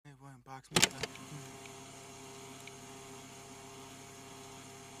Box me.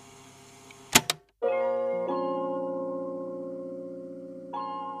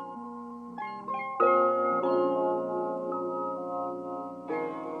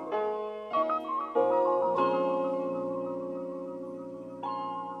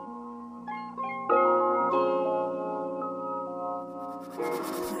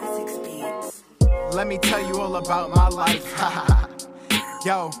 Let me tell you all about my life.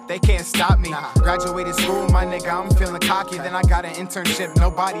 Yo, they can't stop me. Graduated school, my nigga, I'm feeling cocky. Then I got an internship,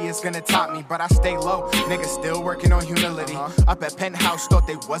 nobody is gonna top me. But I stay low, nigga, still working on humility. Up at Penthouse, thought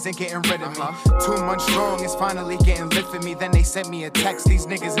they wasn't getting rid of me. 2 months strong is finally getting lit for me. Then they sent me a text, these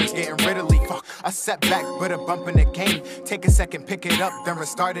niggas is getting rid of me. Fuck, a setback, but a bump in the game. Take a second, pick it up, then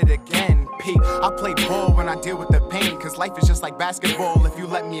restart it again. P, I play ball when I deal with the pain. Cause life is just like basketball, if you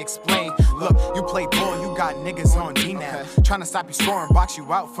let me explain. Look, you play ball, you got niggas on D now. Trying to stop you scoring, box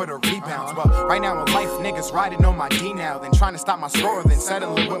you out for the rebounds. But right now in life, niggas riding on my D now. Then trying to stop my score, then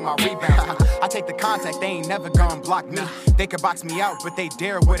settling with my rebounds. I take the contact, they ain't never gonna block me. They could box me out, but they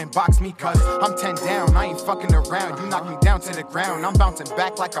dare wouldn't box me. Cause I'm 10 down, I ain't fucking around. You knock me down to the ground, I'm bouncing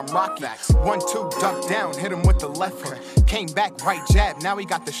back like I'm Rocky. 1-2, duck down, hit him with the left hook. Came back, right jab, now he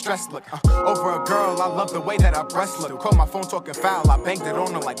got the stress look. Over a girl, I love the way that I breast look. Call my phone talking foul, I banged it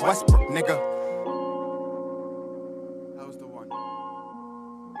on her like Westbrook, nigga. That was the one.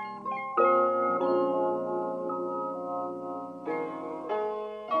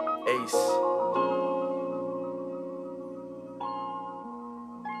 Ace.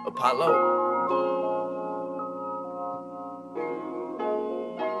 Apollo.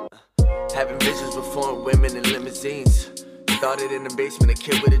 Having visions with foreign women in limousines. Started in the basement, a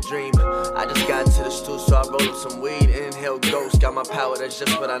kid with a dream. I just got into the stool, so I rolled up some weed. Inhale ghost, got my power, that's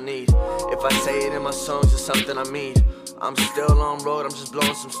just what I need. If I say it in my songs, it's something I mean. I'm still on road, I'm just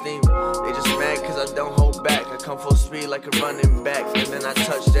blowing some steam. They just mad cause I don't hold back. I come full speed like a running back, and then I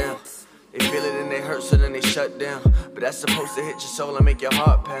touch down. They feel it and they hurt, so then they shut down. But that's supposed to hit your soul and make your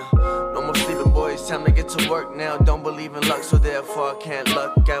heart pound. No more sleeping, boys, time to get to work now. Don't believe in luck, so therefore I can't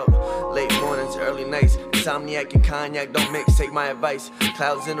luck out. Late mornings, early nights, insomniac and cognac, don't mix, take my advice.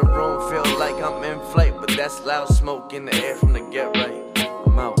 Clouds in the room, feel like I'm in flight. But that's loud smoke in the air from the get right.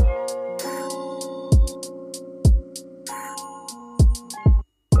 I'm out.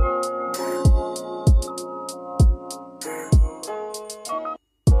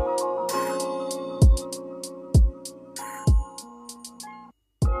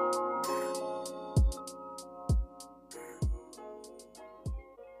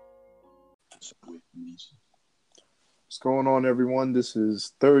 What's going on, everyone? This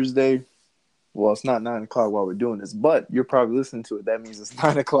is Thursday. Well, it's not 9 o'clock while we're doing this, but you're probably listening to it. That means it's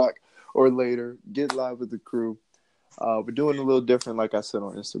 9 o'clock or later. Get live with the crew. We're doing a little different, like I said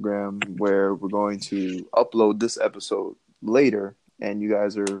on Instagram, where we're going to upload this episode later, and you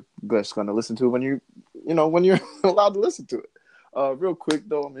guys are just going to listen to it when you're allowed to listen to it. Real quick,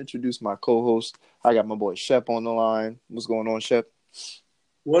 though, I'm going to introduce my co-host. I got my boy Shep on the line. What's going on, Shep?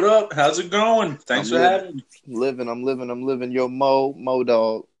 What up? How's it going? Thanks for having me. I'm living. Yo, Mo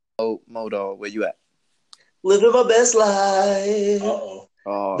Dog, where you at? Living my best life. Uh-oh.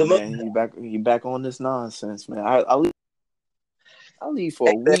 Oh, man, he back on this nonsense, man. I'll leave for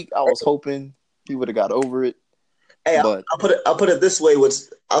a week. I was hoping he would have got over it. Hey, but I'll put it this way: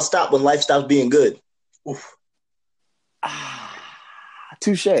 I'll stop when life stops being good. Oof.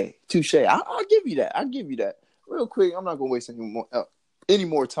 Touche. I'll give you that. Real quick, I'm not gonna waste any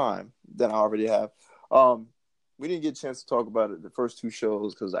more time than I already have. We didn't get a chance to talk about it the first 2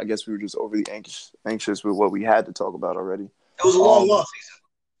 shows because I guess we were just overly anxious with what we had to talk about already. It was a long off season.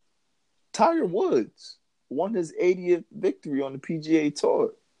 Tiger Woods won his 80th victory on the PGA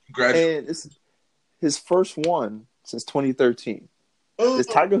Tour. Congratulations. And it's his first one since 2013. Is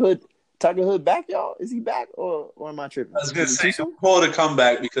Tiger Hood back, y'all? Is he back or am I tripping? I was going to say, don't call it a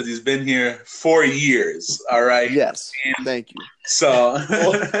comeback because he's been here 4 years, all right? Yes, thank you. So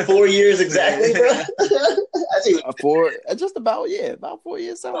 4 years exactly, bro. About 4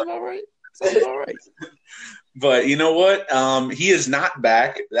 years. Sounds about right. But you know what? He is not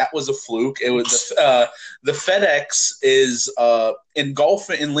back. That was a fluke. It was the FedEx is in golf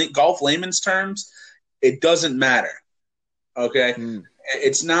layman's terms. It doesn't matter. Okay.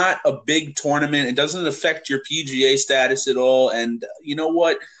 It's not a big tournament. It doesn't affect your PGA status at all. And you know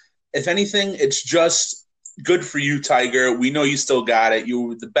what? If anything, it's just good for you, Tiger. We know you still got it. You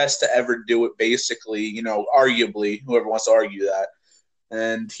were the best to ever do it, basically, arguably, whoever wants to argue that.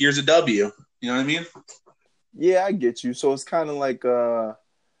 And here's a W. You know what I mean? Yeah, I get you. So it's kind of like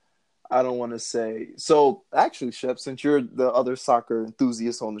I don't want to say. So actually, Shep, since you're the other soccer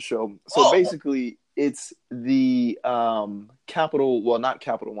enthusiast on the show, so Oh. basically it's the Capital, well, not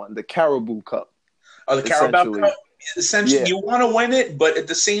Capital One, the Caribou Cup. Oh, the Carabao Essentially. Cup. Essentially, Yeah. you want to win it, but at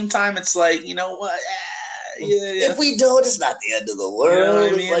the same time, it's like, you know what? Yeah. If we don't, it's not the end of the world. You know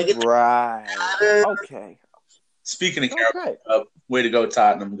what I mean? Like, it's Right. matter. Okay. Speaking of Carabao Okay. Cup, way to go,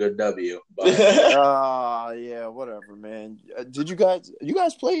 Tottenham. Good W. But Yeah, whatever, man. Did you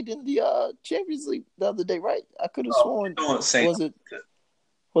guys played in the Champions League the other day, right? I could have sworn. don't say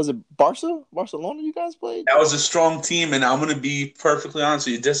Was it Barcelona you guys played? that was a strong team, and I'm going to be perfectly honest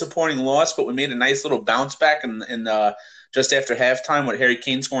with you. Disappointing loss, but we made a nice little bounce back in just after halftime with Harry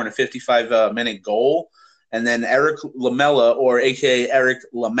Kane scoring a 55-minute goal. And then Eric Lamela, or a.k.a. Eric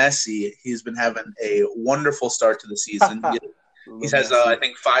Lamessi, he's been having a wonderful start to the season. He has, I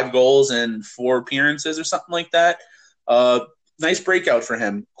think, 5 goals and 4 appearances or something like that. Nice breakout for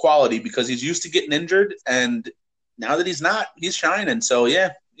him. Quality, because he's used to getting injured, and now that he's not, he's shining. So,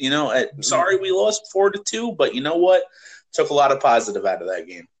 yeah, sorry we lost 4-2, but you know what? Took a lot of positive out of that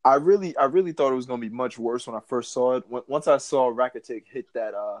game. I really thought it was going to be much worse when I first saw it. Once I saw Rakitic hit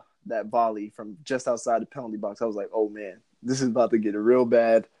that volley from just outside the penalty box, I was like, oh, man, this is about to get real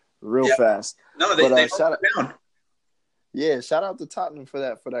bad real fast. No, they shout broke it down. Yeah, shout out to Tottenham for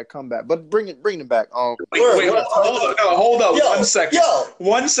that comeback. But bring it back. Wait, hold up. 1 second.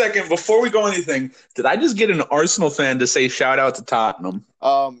 1 second before we go anything. Did I just get an Arsenal fan to say shout out to Tottenham?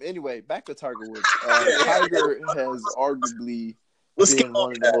 Anyway, back to Tiger Woods. Tiger has arguably been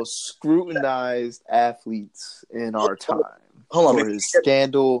one of the most scrutinized athletes in our time. Hold on, for his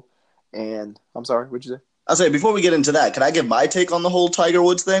scandal. And I'm sorry, what'd you say? I'll say before we get into that, can I give my take on the whole Tiger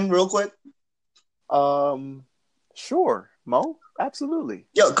Woods thing real quick? Sure, Mo. Absolutely.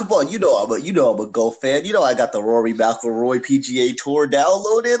 Yo, come on, I'm a golf fan. I got the Rory McIlroy PGA Tour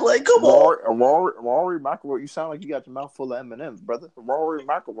downloaded. Like, come on, Rory McIlroy. You sound like you got your mouth full of M&M's, brother. Rory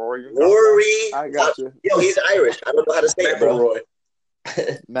McIlroy. Rory. I got you. Yo, he's Irish. I don't know how to say it, bro.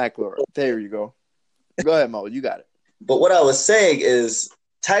 McIlroy. There you go. Go ahead, Mo. You got it. But what I was saying is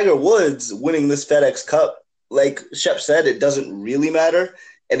Tiger Woods winning this FedEx Cup, like Shep said, it doesn't really matter.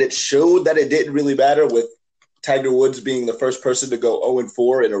 And it showed that it didn't really matter with Tiger Woods being the first person to go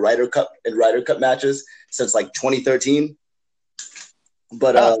 0-4 in Ryder Cup matches since like 2013.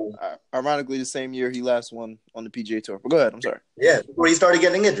 But ironically, the same year he last won on the PGA Tour. But go ahead. I'm sorry. Yeah, before he started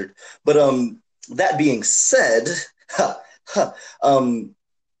getting injured. But that being said, what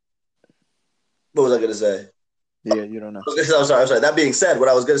was I going to say? Yeah, you don't know. I'm sorry. That being said, what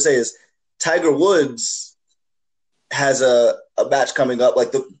I was going to say is Tiger Woods has a match coming up.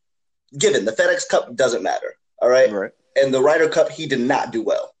 Like the FedEx Cup doesn't matter. All right. Right. And the Ryder Cup, he did not do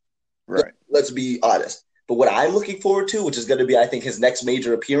well. Right. Let's be honest. But what I'm looking forward to, which is going to be, I think, his next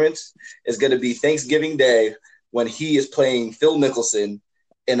major appearance, is going to be Thanksgiving Day when he is playing Phil Mickelson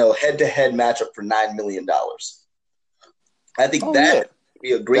in a head-to-head matchup for $9 million. I think would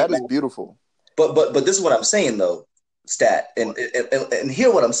be a great. That is beautiful. But this is what I'm saying though, Stat, and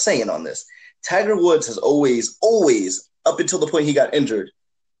hear what I'm saying on this. Tiger Woods has always up until the point he got injured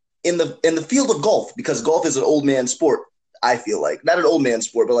in the field of golf, because golf is an old man sport. I feel like not an old man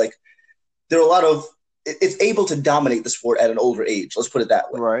sport, but like there are a lot of it's able to dominate the sport at an older age. Let's put it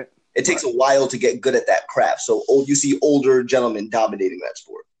that way. Right. It takes a while to get good at that craft. So you see older gentlemen dominating that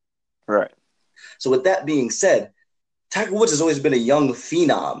sport. Right. So with that being said, Tiger Woods has always been a young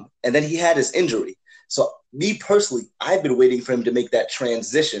phenom, and then he had his injury. So me personally, I've been waiting for him to make that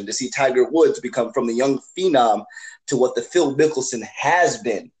transition to see Tiger Woods become from the young phenom to what the Phil Mickelson has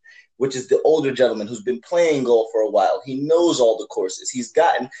been, which is the older gentleman who's been playing golf for a while. He knows all the courses. He's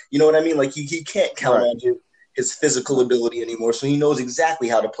gotten, you know what I mean? Like he can't count on his physical ability anymore, so he knows exactly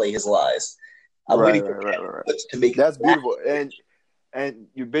how to play his lies. I'm waiting for to make that's beautiful. And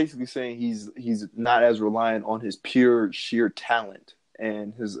you're basically saying he's not as reliant on his pure sheer talent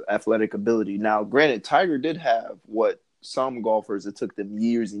and his athletic ability. Now, granted, Tiger did have what some golfers, it took them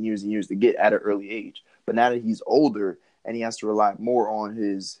years and years and years to get at an early age. But now that he's older and he has to rely more on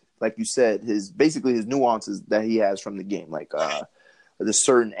his, like you said, his nuances that he has from the game, like the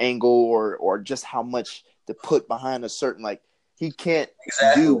certain angle or just how much to put behind a certain, like he can't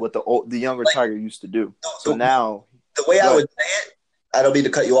do what the younger Tiger used to do. So now the way I would say it, I don't mean to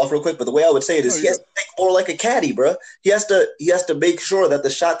cut you off real quick, but the way I would say it is he has to think more like a caddy, bro. He has to make sure that the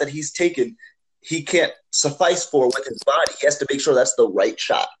shot that he's taken, he can't suffice for with his body. He has to make sure that's the right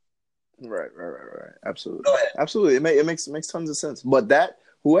shot. Right. Absolutely. It makes tons of sense. But that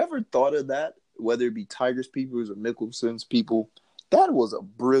whoever thought of that, whether it be Tiger's people or Mickelson's people, that was a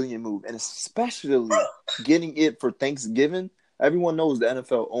brilliant move, and especially getting it for Thanksgiving. Everyone knows the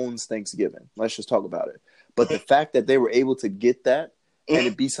NFL owns Thanksgiving. Let's just talk about it. But the fact that they were able to get that and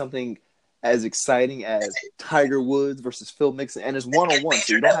it be something as exciting as Tiger Woods versus Phil Mixon, and it's one-on-one,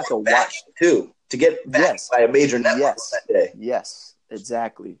 so you don't have to watch too to get backed by a major network that day. Yes,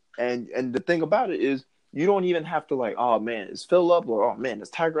 exactly. And the thing about it is, you don't even have to like, oh man, is Phil up or oh man, is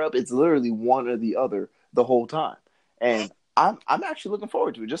Tiger up? It's literally one or the other the whole time. And I'm actually looking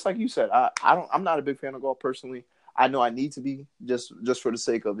forward to it. Just like you said, I'm not a big fan of golf personally. I know I need to be just for the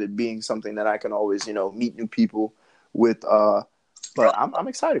sake of it being something that I can always, meet new people with. But I'm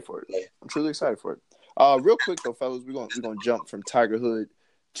excited for it. I'm truly excited for it. Real quick though, fellas, we're gonna jump from Tiger Hood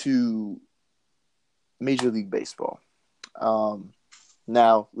to Major League Baseball.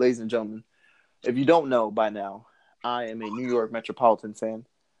 Now, ladies and gentlemen, if you don't know by now, I am a New York Metropolitan fan.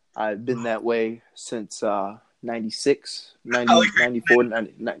 I've been that way since 96, 94,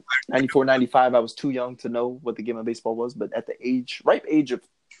 95. I was too young to know what the game of baseball was, but at the ripe age of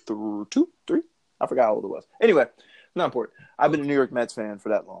 3, I forgot how old it was. Anyway, not important. I've been a New York Mets fan for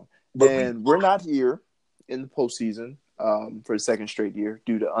that long. And we're not here in the postseason for the second straight year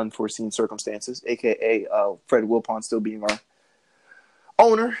due to unforeseen circumstances, a.k.a. Fred Wilpon still being our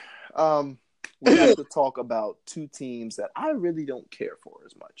owner. We have to talk about two teams that I really don't care for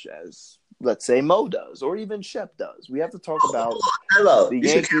as much as, let's say, Mo does, or even Shep does. We have to talk about the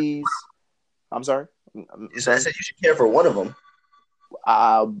Yankees. I'm sorry? I said you should care for one of them.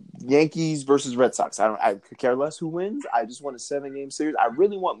 Yankees versus Red Sox. I could care less who wins. I just want a 7-game series. I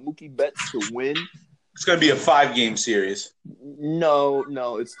really want Mookie Betts to win. It's going to be a 5-game series. No,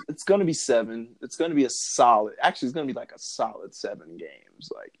 it's going to be 7. It's going to be a solid. Actually, it's going to be like a solid 7 games.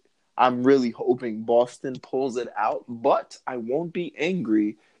 Like, I'm really hoping Boston pulls it out, but I won't be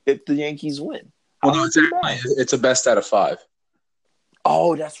angry if the Yankees win. Well, it's a best out of 5.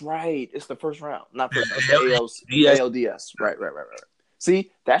 Oh, that's right. It's the first round, not first round. ALDS. Right.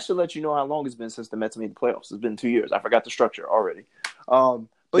 See, that should let you know how long it's been since the Mets made the playoffs. It's been 2 years. I forgot the structure already.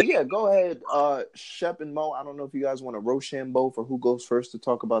 But yeah, go ahead, Shep and Mo. I don't know if you guys want to Rochambeau for who goes first to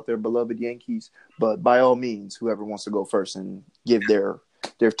talk about their beloved Yankees, but by all means, whoever wants to go first and give their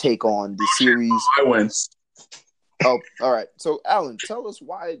take on the series. I win. Oh, all right. So, Alan, tell us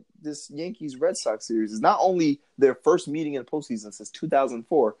why this Yankees-Red Sox series is not only their first meeting in the postseason since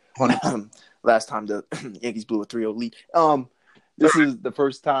 2004, last time the Yankees blew a 3-0 lead. This is the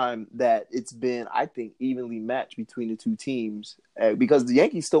first time that it's been, I think, evenly matched between the two teams because the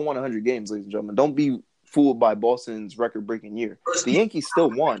Yankees still won 100 games, ladies and gentlemen. Don't be fooled by Boston's record-breaking year. The Yankees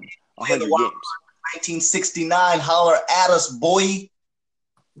still won 100 games. 1969, holler at us, boy.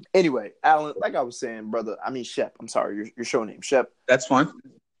 Anyway, Alan, like I was saying, brother, Shep, I'm sorry, your show name, Shep. That's fine.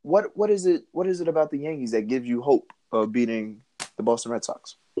 What is it about the Yankees that gives you hope of beating the Boston Red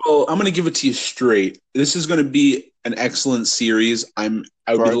Sox? Well, I'm going to give it to you straight. This is going to be an excellent series. I would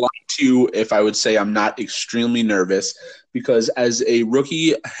be lying to you if I would say I'm not extremely nervous because as a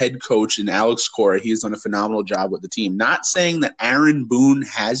rookie head coach in Alex Cora, he has done a phenomenal job with the team. Not saying that Aaron Boone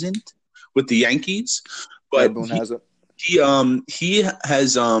hasn't with the Yankees, but Boone hasn't. He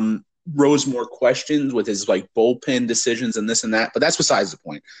has rose more questions with his like bullpen decisions and this and that, but that's besides the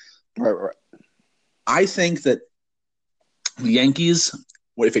point. Right. I think that the Yankees,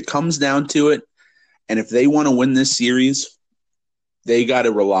 if it comes down to it, and if they want to win this series, they got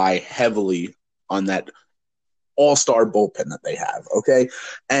to rely heavily on that all-star bullpen that they have, okay?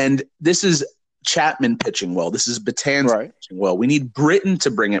 And this is Chapman pitching well. This is Batanz pitching well. We need Britton to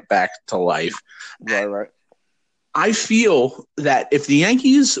bring it back to life. Right. I feel that if the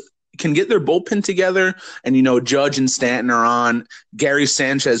Yankees can get their bullpen together and, Judge and Stanton are on, Gary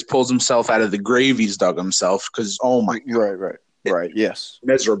Sanchez pulls himself out of the grave he's dug himself because, oh, my God. Right, yes.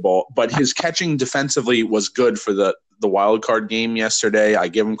 Miserable. But his catching defensively was good for the wild card game yesterday. I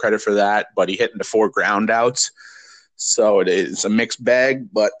give him credit for that, but he hit into 4 ground outs. So it is a mixed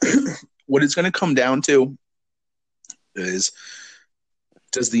bag. But what it's going to come down to is,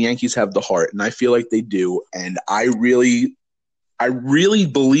 does the Yankees have the heart? And I feel like they do. And I really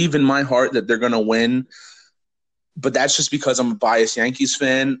believe in my heart that they're going to win. But that's just because I'm a biased Yankees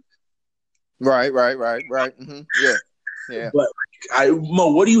fan. Right. Mm-hmm. Yeah. But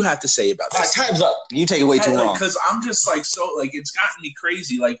Mo, what do you have to say about this? Time's up. You take it way too long. Because I'm just it's gotten me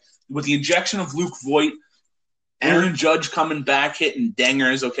crazy. Like with the injection of Luke Voit, Aaron Judge coming back, hitting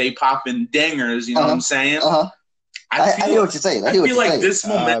dingers, popping dingers. You know what I'm saying? I hear what you're saying. I feel like this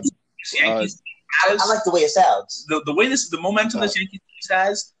momentum this Yankees has. I like the way it sounds. The way the momentum this Yankees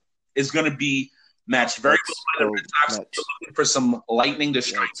has is going to be matched very well by the Red Sox. Looking for some lightning to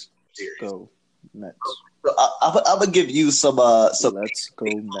strike series. Go Mets. I'm gonna give you some Let's go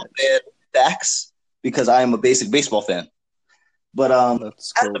Mets facts because I am a basic baseball fan. But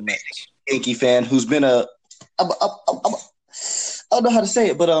Let's as go a Mets. Yankee fan who's been I don't know how to say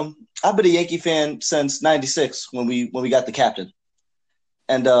it, but I've been a Yankee fan since '96 when we got the captain,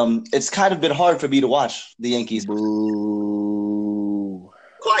 and it's kind of been hard for me to watch the Yankees. Boo.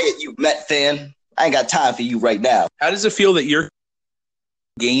 Quiet, you Met fan. I ain't got time for you right now. How does it feel that your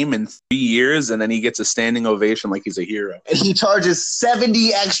game in 3 years and then he gets a standing ovation like he's a hero? And he charges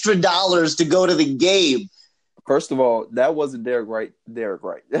 $70 extra to go to the game. First of all, that wasn't Derek Wright.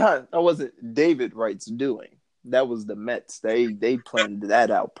 That wasn't David Wright's doing. That was the Mets. They planned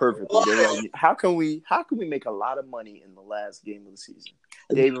that out perfectly. They were like, how can we make a lot of money in the last game of the season?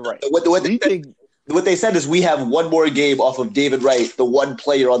 David Wright. What they said is we have one more game off of David Wright, the one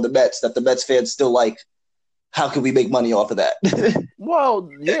player on the Mets that the Mets fans still like. How can we make money off of that? Well,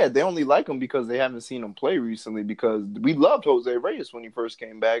 yeah, they only like him because they haven't seen him play recently because we loved Jose Reyes when he first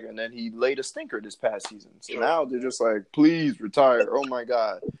came back, and then he laid a stinker this past season. So now they're just like, please retire. Oh, my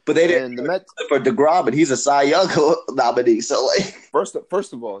God. But they didn't the Mets for DeGrom, and he's a Cy Young nominee. So, like, first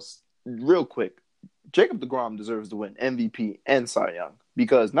of all, real quick, Jacob DeGrom deserves to win MVP and Cy Young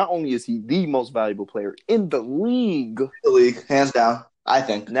because not only is he the most valuable player in the league, hands down, I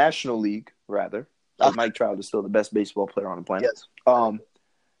think. National League, rather. Mike Trout is still the best baseball player on the planet. Yes.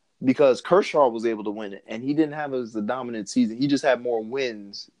 Because Kershaw was able to win it, and he didn't have as the dominant season. He just had more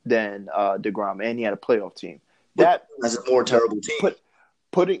wins than DeGrom, and he had a playoff team. That's a more terrible team.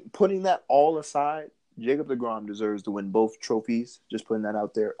 Putting that all aside, Jacob DeGrom deserves to win both trophies. Just putting that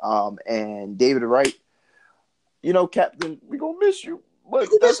out there. And David Wright, Captain, we're going to miss you. But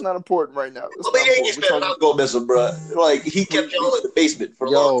that's not important right now. I'm a Yankees fan. I'm going to miss him, bro. Like, he kept y'all in the basement for a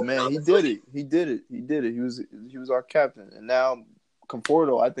long time. Man, he did it. He did it. He was our captain. And now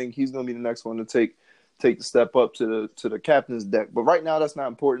Conforto, I think he's going to be the next one to take the step up to the captain's deck. But right now, that's not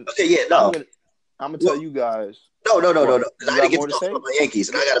important. Okay, yeah, no. I'm going to tell you guys. No. I didn't get to talk about my Yankees,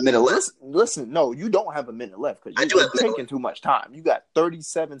 and I got a minute left. Listen, no, you don't have a minute left because you're taking too much time. You got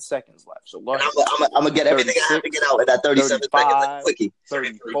 37 seconds left. So I'm going to get everything I have to get out in that 37 seconds like quickie.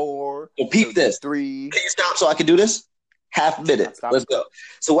 34. So peep this. 3. Can you stop so I can do this? Half a minute. Let's go.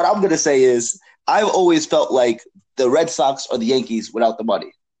 So what I'm going to say is I've always felt like the Red Sox are the Yankees without the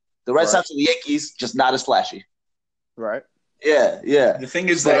money. The Red Sox are the Yankees, just not as flashy. Right. Yeah. The thing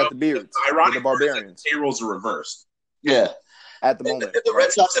is that the Beards, ironic, the Barbarians, payrolls are reversed. Yeah. At the moment, the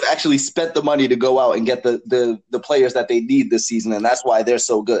Red Sox have actually spent the money to go out and get the players that they need this season, and that's why they're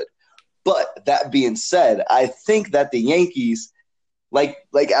so good. But that being said, I think that the Yankees, like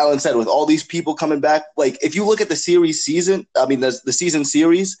Alan said, with all these people coming back, like if you look at the the season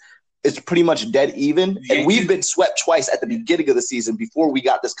series, it's pretty much dead even, and we've been swept twice at the beginning of the season before we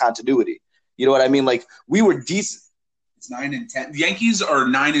got this continuity. You know what I mean? Like we were decent. It's 9-10. The Yankees are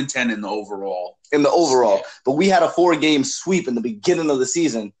 9-10 in the overall. But we had a 4-game sweep in the beginning of the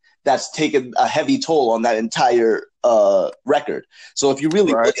season that's taken a heavy toll on that entire record. So if you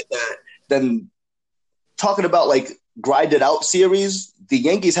really look at that, then talking about like grinded out series, the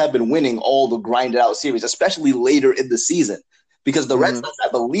Yankees have been winning all the grinded out series, especially later in the season, because the Red Sox,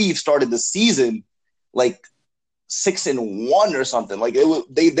 I believe, started the season like 6-1 or something. Like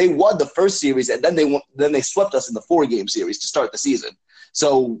they won the first series, and then they swept us in the 4-game series to start the season.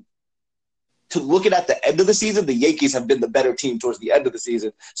 So to look at the end of the season, the Yankees have been the better team towards the end of the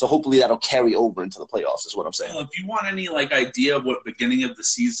season. So hopefully that'll carry over into the playoffs is what I'm saying. Well, if you want any idea of what beginning of the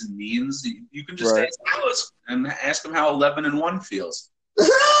season means, you can just ask Alice and ask him how 11-1 feels.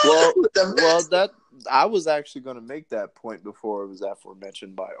 Well, that I was actually going to make that point before it was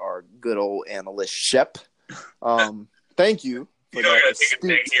aforementioned by our good old analyst Shep. Thank you for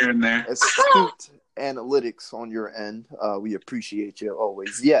that astute analytics on your end. We appreciate you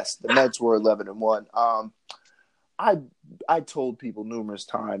always. Yes, the Mets were 11-1. I told people numerous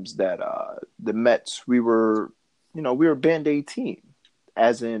times that the Mets, we were a Band-Aid team,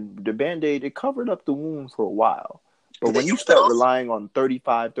 as in the Band-Aid, it covered up the wound for a while. But when you start relying on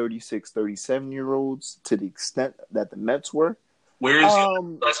 35, 36, 37-year-olds to the extent that the Mets were, where is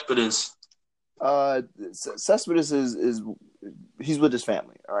Cespedes? Cespedes is he's with his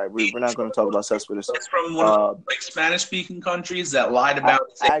family. All right, we're not going to talk about Cespedes. That's from one of Spanish-speaking countries that lied about.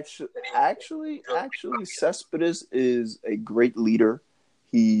 Actually, Cespedes is a great leader.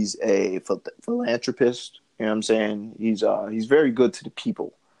 He's a philanthropist. You know what I'm saying? He's very good to the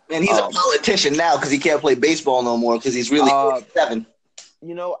people. And he's a politician now because he can't play baseball no more because he's really 47.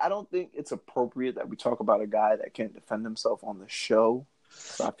 I don't think it's appropriate that we talk about a guy that can't defend himself on the show.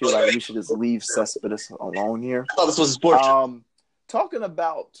 So I feel like we should just leave Cespedes alone here. I thought this was a sport. Talking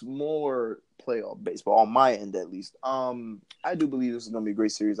about more playoff baseball, on my end at least, I do believe this is going to be a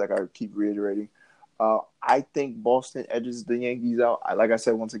great series, like I keep reiterating. I think Boston edges the Yankees out. Like I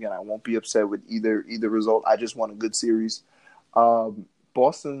said, once again, I won't be upset with either result. I just want a good series.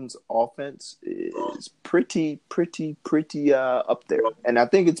 Boston's offense is pretty up there, and I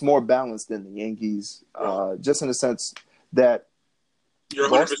think it's more balanced than the Yankees, just in the sense that You're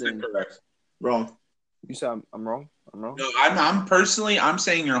 100% correct. Wrong. You said I'm wrong. I'm wrong. No, I'm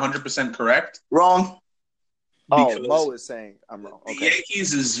saying you're 100% correct. Wrong. Oh, Mo is saying I'm wrong. Okay. The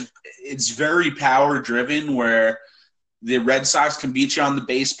Yankees it's very power driven, where the Red Sox can beat you on the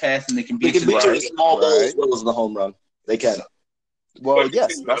base path and they can beat you in the small ball as well as the home run. They can. Well,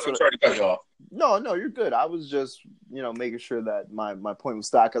 yes. I'm sorry to cut you off. No, you're good. I was just, making sure that my point was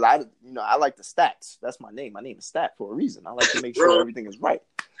stopped because I like the stats. That's my name. My name is Stat for a reason. I like to make sure everything is right.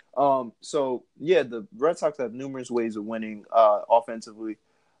 So yeah, the Red Sox have numerous ways of winning offensively.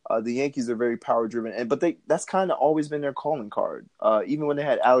 The Yankees are very power driven, but that's kind of always been their calling card. Even when they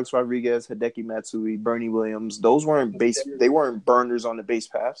had Alex Rodriguez, Hideki Matsui, Bernie Williams, they weren't burners on the base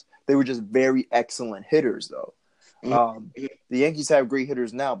paths. They were just very excellent hitters, though. The Yankees have great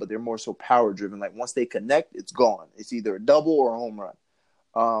hitters now, but they're more so power driven. Like once they connect, it's gone. It's either a double or a home run.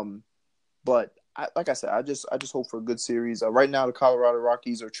 But like I said, I just hope for a good series. Right now, the Colorado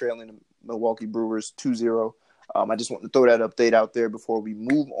Rockies are trailing the Milwaukee Brewers 2-0. I just want to throw that update out there before we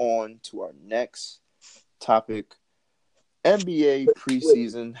move on to our next topic. NBA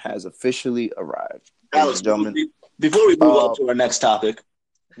preseason has officially arrived. Alex, gentlemen, before we move on to our next topic,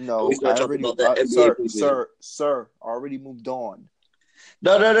 no, I already, sir, already moved on.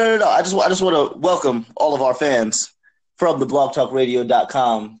 No. I just want to welcome all of our fans from the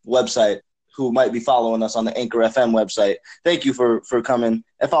blogtalkradio.com website who might be following us on the Anchor FM website. Thank you for coming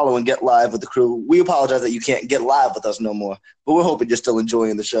and following Get Live with the crew. We apologize that you can't get live with us no more, but we're hoping you're still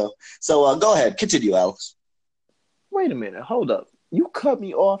enjoying the show. So go ahead. Continue, Alex. Wait a minute. Hold up. You cut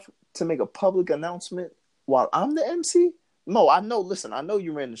me off to make a public announcement while I'm the MC? Mo, I know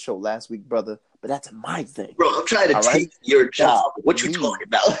you ran the show last week, brother, but that's my thing. Bro, I'm trying to take your job. What you talking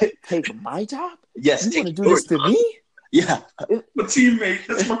about? Take my job? Yes. You want to do this to me? Yeah. My teammate.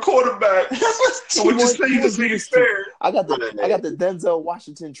 That's my quarterback. What you saying is being fair. I got the Denzel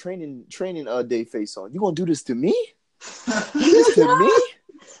Washington training day face on. You gonna do this to me? This to me?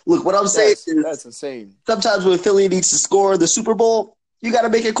 Look, what I'm saying is that's insane. Sometimes when Philly needs to score the Super Bowl, you got to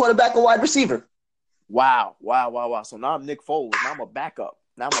make a quarterback a wide receiver. Wow. So now I'm Nick Foles. Now I'm a backup.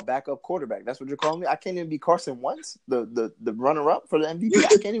 Now I'm a backup quarterback. That's what you're calling me? I can't even be Carson Wentz, the runner-up for the MVP.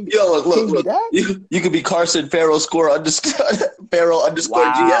 I can't even be look. You could be Carson Farrell Farrell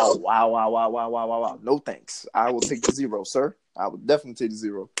 _GL. Wow. No thanks. I will take the 0, sir. I will definitely take the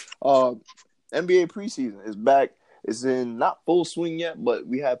 0. NBA preseason is back. It's in not full swing yet, but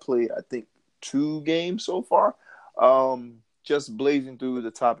we have played, I think, 2 games so far. Just blazing through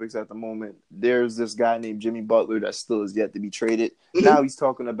the topics at the moment. There's this guy named Jimmy Butler that still is yet to be traded. Now he's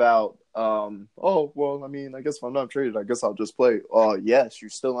talking about, I guess if I'm not traded, I guess I'll just play. Yes,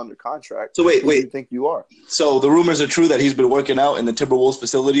 you're still under contract. So wait. Who do you think you are? So the rumors are true that he's been working out in the Timberwolves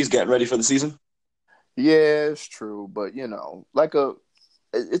facilities, getting ready for the season? Yeah, it's true. But,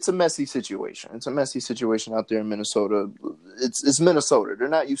 it's a messy situation. It's a messy situation out there in Minnesota. It's Minnesota. They're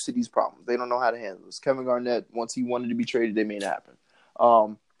not used to these problems. They don't know how to handle this. Kevin Garnett, once he wanted to be traded, they made it happen.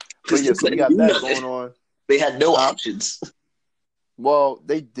 So we got that going on. They had no options. Well,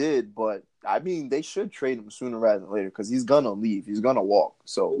 they did, but they should trade him sooner rather than later because he's gonna leave. He's gonna walk.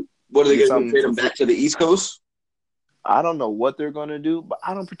 So what are they going to trade him back to the East Coast? I don't know what they're going to do, but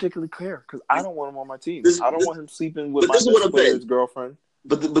I don't particularly care because I don't want him on my team. I don't want him sleeping with my best player's girlfriend.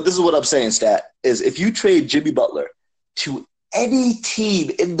 But this is what I'm saying, Stat, is if you trade Jimmy Butler to any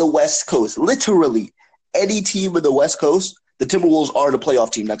team in the West Coast, literally any team in the West Coast, the Timberwolves are the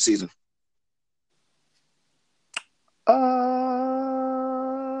playoff team next season.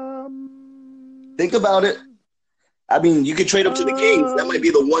 Think about it. You could trade him to the Kings. That might be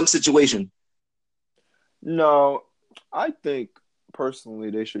the one situation. No, I think personally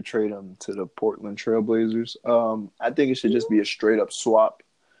they should trade him to the Portland Trailblazers. I think it should just be a straight up swap.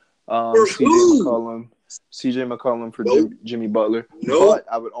 CJ McCollum for Jimmy Butler. But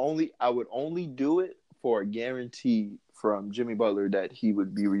I would only do it for a guarantee from Jimmy Butler that he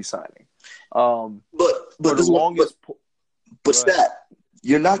would be re-signing. Stat,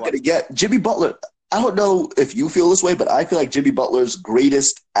 you're not going to get Jimmy Butler. I don't know if you feel this way, but I feel like Jimmy Butler's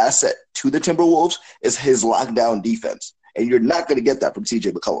greatest asset to the Timberwolves is his lockdown defense. And you're not going to get that from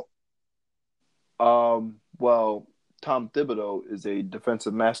CJ McCollum. Well, Tom Thibodeau is a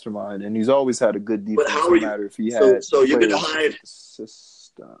defensive mastermind, and he's always had a good defense. But how are you? No matter if he had. So you're going to hide.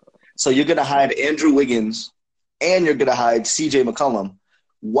 So you're going to hide Andrew Wiggins, and you're going to hide CJ McCollum,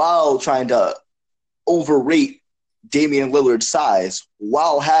 while trying to overrate Damian Lillard's size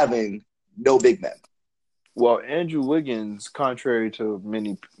while having no big men. Well, Andrew Wiggins, contrary to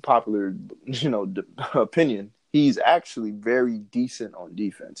many popular, opinion, he's actually very decent on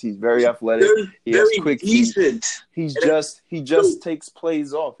defense. He's very athletic. He has quick decent. He just takes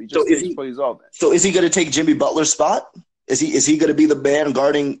plays off. He just takes plays off. So is he going to take Jimmy Butler's spot? Is he going to be the man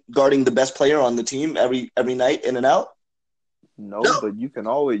guarding the best player on the team every night in and out? No, but you can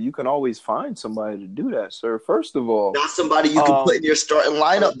always find somebody to do that, sir. First of all, not somebody you can put in your starting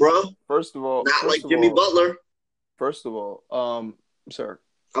lineup, bro. First of all, not like Jimmy Butler. First of all, sir.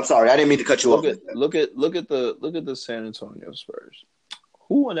 I'm sorry, I didn't mean to cut you off. Look at the San Antonio Spurs.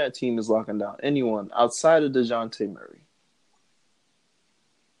 Who on that team is locking down anyone outside of DeJounte Murray?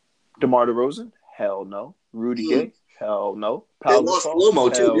 DeMar DeRozan? Hell no. Rudy Gay? Hell no. They lost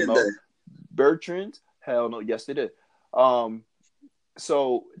Lomo too, didn't they? Bertrand? Hell no. Yes, they did.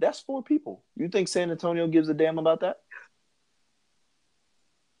 So that's 4 people. You think San Antonio gives a damn about that?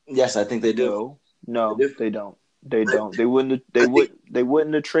 Yes, I think they do. No, they don't. They don't. They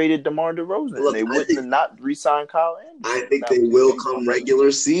wouldn't have traded DeMar DeRozan. Look, they wouldn't have not re-signed Kyle Anderson. I think they will come regular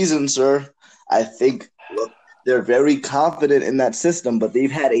season, sir. I think they're very confident in that system, but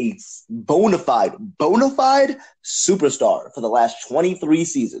they've had a bona fide superstar for the last 23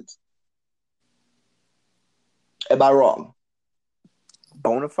 seasons. Am I wrong?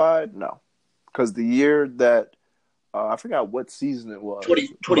 Bona fide? No. Because the year that I forgot what season it was.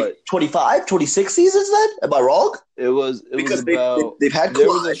 25, 26 seasons then? Am I wrong? It was about they've had Kawhi.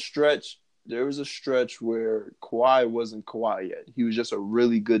 There was a stretch where Kawhi wasn't Kawhi yet. He was just a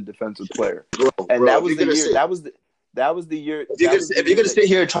really good defensive player. That was the year. That was the year. If you're gonna sit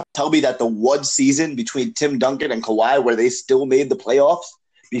here and tell me that the one season between Tim Duncan and Kawhi where they still made the playoffs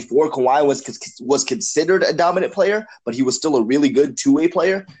before Kawhi was considered a dominant player, but he was still a really good two-way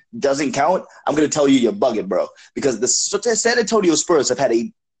player, doesn't count, I'm going to tell you you're bugging, bro. Because the San Antonio Spurs have had a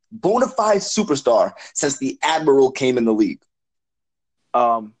bona fide superstar since the Admiral came in the league.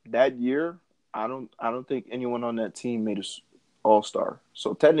 That year, I don't think anyone on that team made an all-star.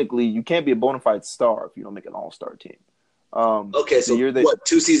 So technically, you can't be a bona fide star if you don't make an all-star team. Okay, so what,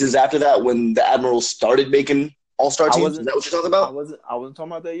 2 seasons after that when the Admiral started making all-star teams? Is that what you're talking about? I wasn't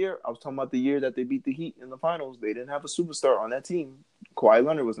talking about that year. I was talking about the year that they beat the Heat in the finals. They didn't have a superstar on that team. Kawhi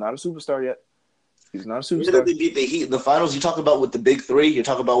Leonard was not a superstar yet. He was not a superstar. You said they beat the Heat in the finals. You talk about with the big 3. You're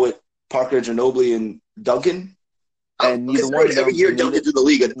talking about with Parker, Ginobili, and Duncan. And neither one of them. Every year, Duncan's in the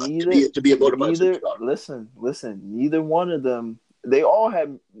league to be a bona fide superstar. Listen. Neither one of them. They all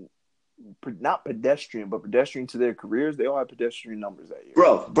had not pedestrian, but pedestrian to their careers. They all had pedestrian numbers that year.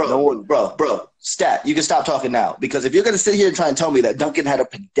 Bro. Stat, you can stop talking now. Because if you're going to sit here and try and tell me that Duncan had a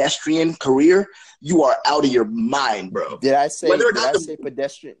pedestrian career, you are out of your mind, bro. Did I say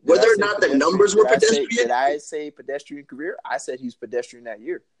pedestrian? Whether or not the numbers were pedestrian? Did I say pedestrian career? I said he was pedestrian that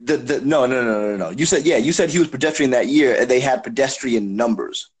year. No. You said he was pedestrian that year, and they had pedestrian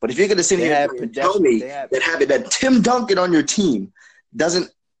numbers. But if you're going to sit here and tell me that having that Tim Duncan on your team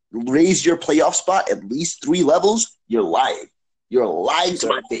doesn't raise your playoff spot at least 3 levels, you're lying. You're lying to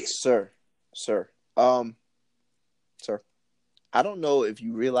my face. Sir. I don't know if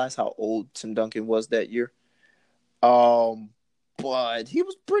you realize how old Tim Duncan was that year. But he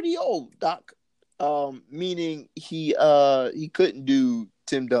was pretty old, Doc. Meaning he couldn't do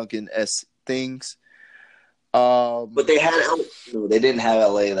Tim Duncan-esque things. But they had no, they didn't have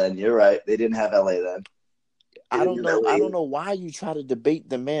LA then. You're right. They didn't have LA then. I don't know why you try to debate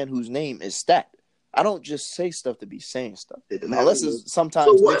the man whose name is Stat. I don't just say stuff to be saying stuff. Unless it's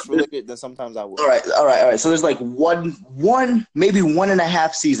sometimes mixed related, then sometimes I will. All right. So there's like one, maybe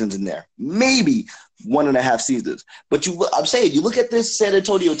 1.5 seasons in there. Maybe 1.5 seasons. But I'm saying, you look at this San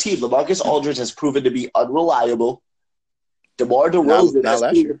Antonio team, LaMarcus Aldridge has proven to be unreliable. DeMar DeRozan. Not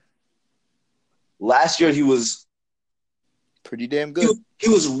last year. Last year he was pretty damn good. He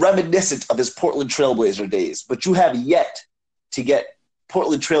was reminiscent of his Portland Trailblazer days, but you have yet to get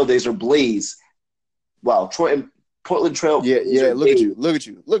Portland Trailblazer Blaze. Wow, Portland Trail. Yeah. Look at you.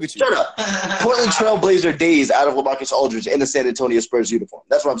 Shut up. Portland Trailblazer days out of LaMarcus Aldridge in the San Antonio Spurs uniform.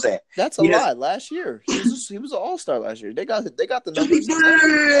 That's what I'm saying. That's a lie. Last year, he was an All-Star last year. They got the numbers.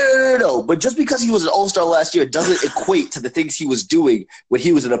 No. But just because he was an All-Star last year doesn't equate to the things he was doing when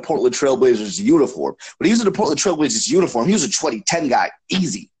he was in a Portland Trailblazers uniform. When he was in a Portland Trailblazers uniform, he was a 2010 guy.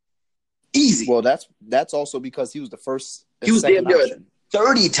 Easy. Well, that's also because he was the first. He was damn near a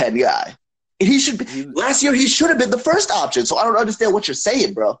 30-10 guy. And last year he should have been the first option. So I don't understand what you're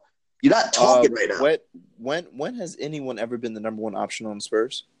saying, bro. You're not talking right now. When has anyone ever been the number 1 option on the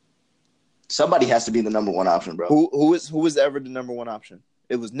Spurs? Somebody has to be the number 1 option, bro. Who is ever the number 1 option?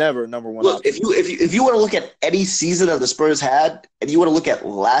 It was never a number one Look, option. if you want to look at any season that the Spurs had, and you want to look at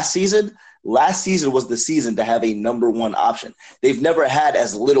last season was the season to have a number one option. They've never had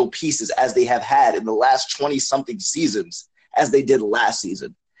as little pieces as they have had in the last 20-something seasons as they did last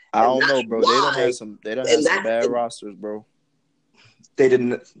season. I don't know, bro. They don't have some bad rosters, bro. They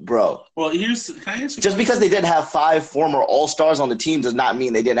didn't, bro. Well, can I answer just because they didn't have 5 former All-Stars on the team does not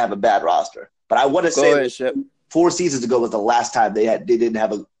mean they didn't have a bad roster. But I want to say 4 seasons ago was the last time they didn't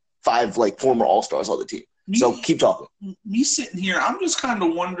have 5 like former All-Stars on the team. So keep talking. Me sitting here, I'm just kind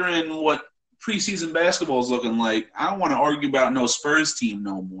of wondering what preseason basketball is looking like. I don't want to argue about no Spurs team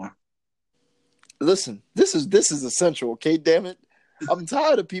no more. Listen, this is essential, okay? Damn it. I'm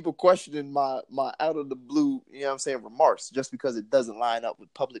tired of people questioning my out of the blue, you know what I'm saying, remarks just because it doesn't line up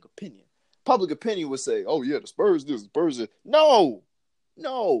with public opinion. Public opinion would say, oh, yeah, the Spurs do, the Spurs do. No.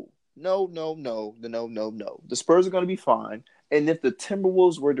 The Spurs are going to be fine. And if the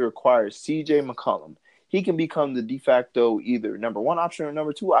Timberwolves were to acquire CJ McCollum, he can become the de facto either number one option or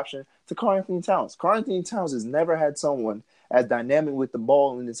number two option to Karl-Anthony Towns. Karl-Anthony Towns has never had someone as dynamic with the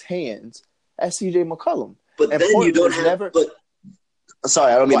ball in his hands as CJ McCollum. But and then Portland you don't have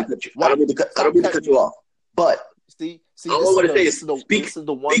sorry, I don't mean to cut you. I don't mean to cut you off. But see, this is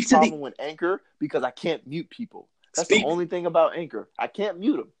the one problem with Anchor because I can't mute people. That's the only thing about Anchor. I can't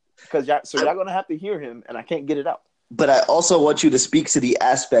mute him because y'all gonna have to hear him, and I can't get it out. But I also want you to speak to the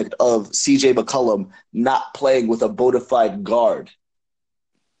aspect of CJ McCollum not playing with a bona fide guard.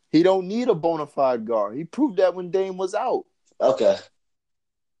 He don't need a bona fide guard. He proved that when Dame was out. Okay,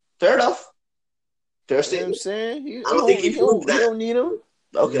 fair enough. Fair statement. You know what I'm saying? I don't think he proved that. He don't need him.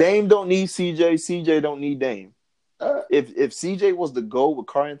 Okay. Dame don't need CJ. CJ don't need Dame. If CJ was the goal with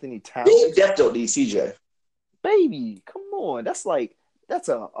Karl-Anthony Towns, Dame definitely don't need CJ. Baby, come on. That's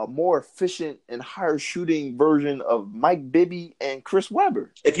a more efficient and higher shooting version of Mike Bibby and Chris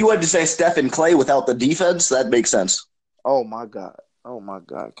Webber. If you wanted to say Steph and Clay without the defense, that makes sense. Oh my God.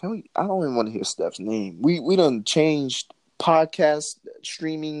 Can we? I don't even want to hear Steph's name. We done changed podcast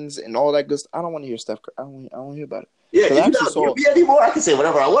streamings and all that good stuff. I don't want to hear Steph. I don't want to hear about it. Yeah, if you don't be anymore, I can say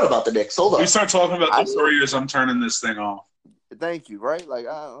whatever I want about the Knicks. Hold on. We start talking about the Warriors, I'm turning this thing off. Thank you. Right? Like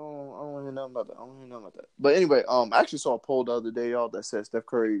I don't want to hear nothing about that. But anyway, I actually saw a poll the other day, y'all, that said Steph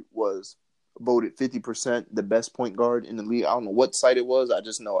Curry was voted 50% the best point guard in the league. I don't know what site it was. I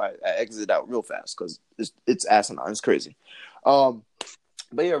just know I exited out real fast because it's asinine. It's crazy. But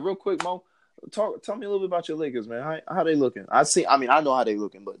yeah, real quick, Mo, tell me a little bit about your Lakers, man. How they looking? I know how they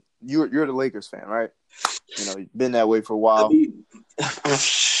looking, but you're the Lakers fan, right? You know, you've been that way for a while.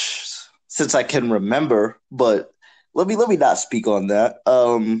 Since I can remember, but let me not speak on that.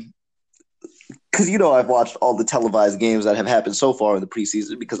 Because I've watched all the televised games that have happened so far in the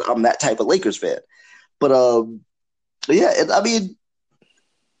preseason because I'm that type of Lakers fan. But yeah,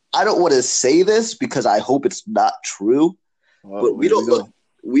 I don't want to say this because I hope it's not true. Well, but we don't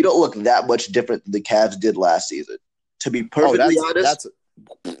look that much different than the Cavs did last season. To be perfectly honest,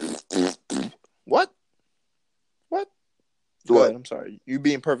 what? Go ahead. I'm sorry. You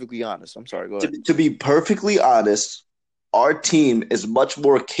being perfectly honest. I'm sorry. Go ahead. To be perfectly honest, our team is much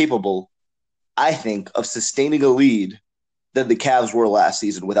more capable, I think, of sustaining a lead than the Cavs were last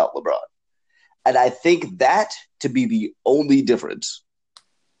season without LeBron. And I think that to be the only difference.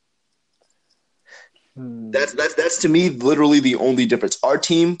 That's to me literally the only difference. Our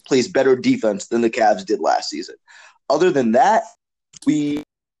team plays better defense than the Cavs did last season. Other than that, we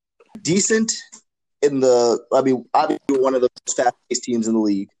decent obviously one of the most fast-paced teams in the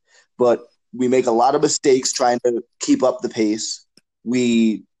league, but we make a lot of mistakes trying to keep up the pace.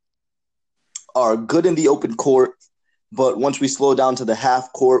 We are good in the open court, but once we slow down to the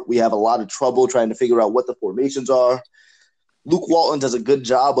half court, we have a lot of trouble trying to figure out what the formations are. Luke Walton does a good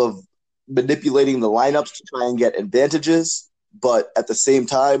job of manipulating the lineups to try and get advantages, but at the same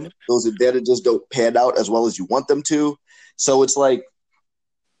time, those advantages don't pan out as well as you want them to. So it's like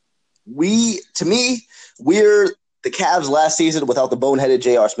we're the Cavs last season without the boneheaded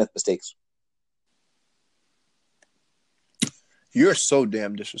J.R. Smith mistakes. You're so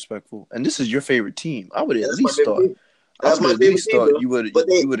damn disrespectful, and this is your favorite team. I would at least thought you would.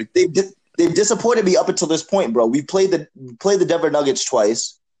 They've disappointed me up until this point, bro. We played the Denver Nuggets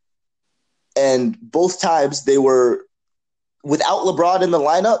twice, and both times they were without LeBron in the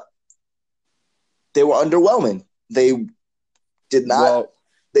lineup. They were underwhelming. They did not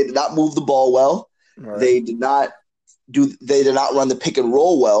move the ball well. Right. They did not run the pick and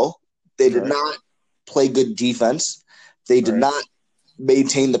roll well. They did not play good defense. They did not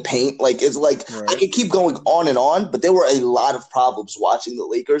maintain the paint. Like it's like I could keep going on and on, but there were a lot of problems watching the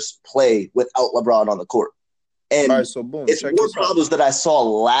Lakers play without LeBron on the court. And All right, so boom, it's check more this out. problems that I saw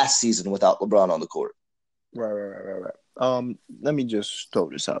last season without LeBron on the court. Right. Let me just throw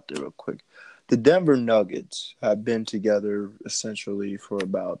this out there real quick. The Denver Nuggets have been together essentially for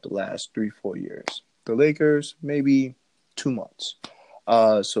about the last 3-4 years. The Lakers, maybe 2 months.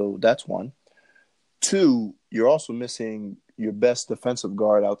 So that's one. Two, you're also missing your best defensive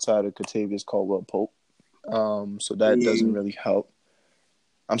guard outside of Kentavious Caldwell-Pope. So that doesn't really help.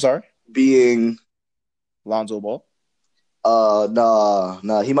 I'm sorry? Being Lonzo Ball?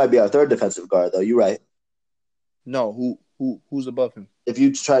 nah, he might be our third defensive guard though. You're right. No, who's above him? If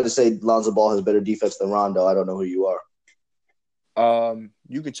you try to say Lonzo Ball has better defense than Rondo, I don't know who you are.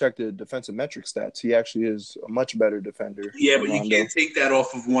 You can check the defensive metric stats. He actually is a much better defender. Yeah, than but you Rondo. can't take that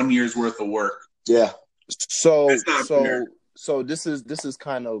off of 1 year's worth of work. Yeah. So That's not fair. this is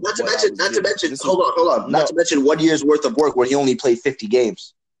kind of Not to what I mention. was Not to getting. mention. This is- Hold on. No. Not to mention 1 year's worth of work where he only played 50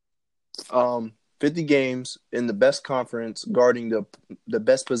 games. 50 games in the best conference, guarding the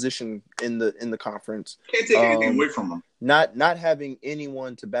best position in the conference. Can't take anything away from him. Not having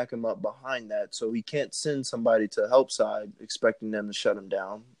anyone to back him up behind that, so he can't send somebody to help side expecting them to shut him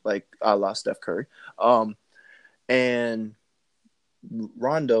down, like a la Steph Curry. And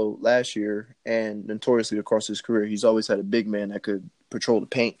Rondo last year, and notoriously across his career, he's always had a big man that could patrol the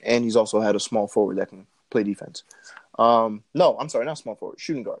paint, and he's also had a small forward that can play defense. No, I'm sorry, not small forward,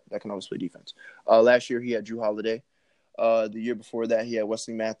 shooting guard that can always play defense. Last year he had Drew Holiday. The year before that he had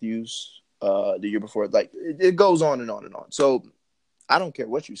Wesley Matthews. The year before, like it goes on and on and on. So I don't care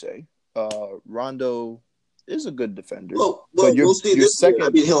what you say. Rondo is a good defender. Well, but we'll see this second. year.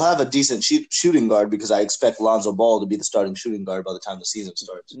 I mean, he'll have a decent shooting guard because I expect Lonzo Ball to be the starting shooting guard by the time the season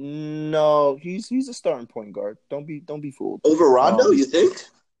starts. No, he's a starting point guard. Don't be fooled. Over Rondo, you think?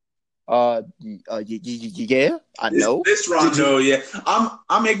 Yeah, I know. This Rondo, yeah.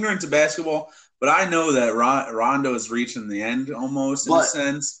 I'm ignorant to basketball, but I know that Rondo is reaching the end almost in a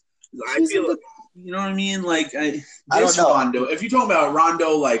sense. I feel like, you know what I mean? Like I don't know. Rondo. If you're talking about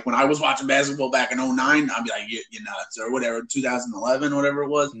Rondo, like when I was watching basketball back in 2009, I'd be like, you're nuts or whatever, 2011, whatever it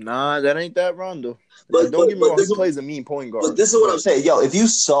was. Nah, that ain't that Rondo. But Don't get me wrong, he this is- plays a mean point guard. But this is what I'm saying. Yo, if you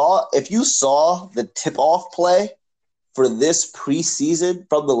saw the tip-off play for this preseason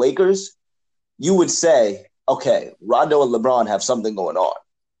from the Lakers, you would say, okay, Rondo and LeBron have something going on.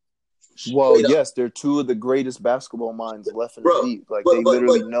 Well, Straight up. yes, they're two of the greatest basketball minds left in Bro, the league. Like but- they but-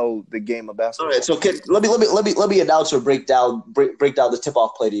 literally but- know the game of All basketball. right, so let me announce or break down the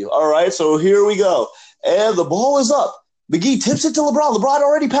tip-off play to you. All right, so here we go. And the ball is up. McGee tips it to LeBron. LeBron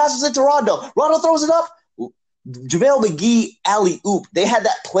already passes it to Rondo. Rondo throws it up. JaVale McGee alley-oop. They had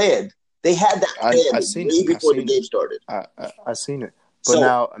that planned. They had that I planned seen way it. I before the seen game it. started. I seen it. But So-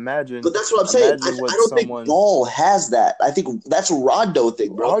 now imagine. But that's what I'm saying. I imagine what don't someone- think Ball has that. I think that's a Rondo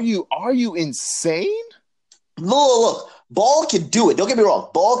thing, bro. Are you insane? Look. Ball can do it. Don't get me wrong.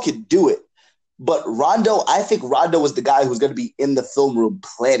 Ball can do it. But Rondo, I think Rondo was the guy who's going to be in the film room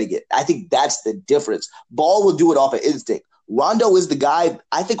planning it. I think that's the difference. Ball will do it off of instinct. Rondo is the guy.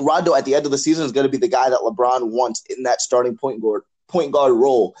 I think Rondo at the end of the season is going to be the guy that LeBron wants in that starting point guard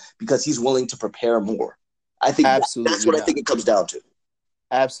role because he's willing to prepare more. I think Absolutely that's what I not. think it comes down to.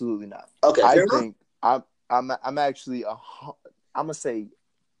 Absolutely not. Okay, I fair enough. think I'm actually I'm gonna say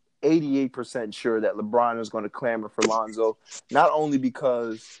 88% sure that LeBron is going to clamor for Lonzo, not only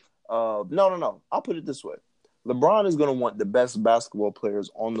because no. I'll put it this way. LeBron is going to want the best basketball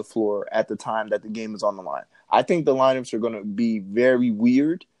players on the floor at the time that the game is on the line. I think the lineups are going to be very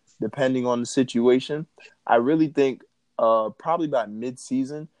weird depending on the situation. I really think probably by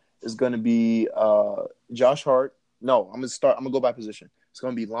mid-season is going to be Josh Hart. No, I'm going to go by position. It's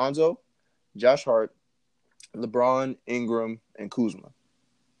going to be Lonzo, Josh Hart, LeBron, Ingram, and Kuzma.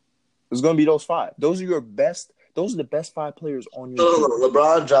 It's going to be those five. Those are the best five players on your team.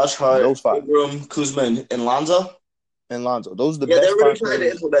 LeBron, Josh Hart, Those five. Ingram, Kuzma, and Lonzo. And Lonzo. Those are the Yeah, best they're already five trying to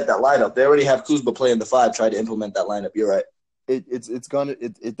players. implement that lineup. They already have Kuzma playing the five, trying to implement that lineup. You're right.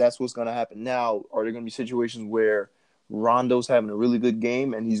 That's what's gonna happen. Now, are there gonna be situations where Rondo's having a really good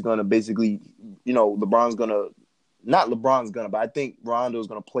game and he's gonna basically, LeBron's gonna, but I think Rondo's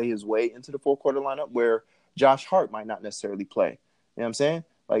gonna play his way into the fourth quarter lineup where Josh Hart might not necessarily play. You know what I'm saying?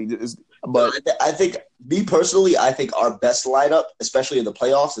 I think, me personally, I think our best lineup, especially in the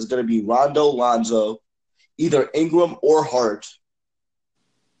playoffs, is going to be Rondo, Lonzo, either Ingram or Hart,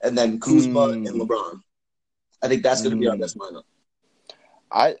 and then Kuzma and LeBron. I think that's going to be our best lineup.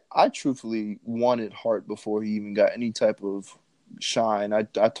 I truthfully wanted Hart before he even got any type of shine. I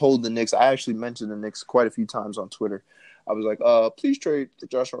told the Knicks, I actually mentioned the Knicks quite a few times on Twitter. I was like, please trade for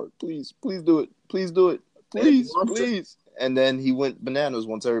Josh Hart. Please do it. Please do it. Please. And then he went bananas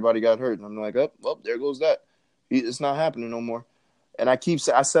once everybody got hurt. And I'm like, oh, there goes that. It's not happening no more. And I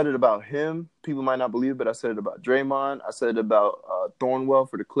said it about him. People might not believe it, but I said it about Draymond. I said it about Thornwell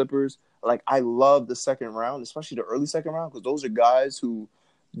for the Clippers. Like, I love the second round, especially the early second round, because those are guys who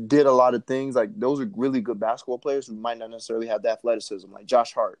did a lot of things. Like, those are really good basketball players who might not necessarily have the athleticism, like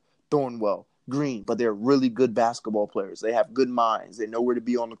Josh Hart, Thornwell, Green, but they're really good basketball players. They have good minds. They know where to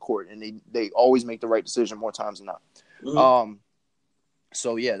be on the court, and they always make the right decision more times than not. Mm-hmm.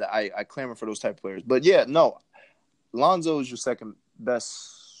 So, yeah, I clamor for those type of players. But, yeah, no, Lonzo is your second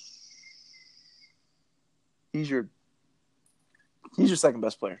best. He's your second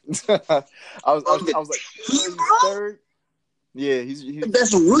best player. I was like, he's third. Yeah, he's the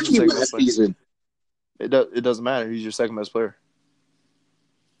best rookie last season. It doesn't matter. He's your second best player.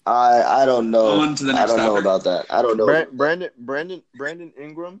 I don't know. I don't know about that. I don't know. Brandon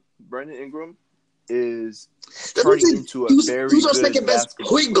Ingram is turning into a very good. He was our second best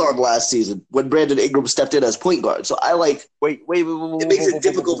point guard last season when Brandon Ingram stepped in as point guard. So I like. Wait. It makes it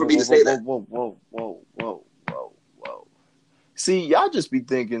difficult for me to say that. Whoa. See, y'all just be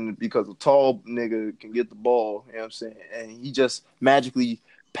thinking because a tall nigga can get the ball, you know what I'm saying, and he just magically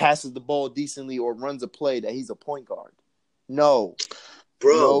passes the ball decently or runs a play that he's a point guard. No.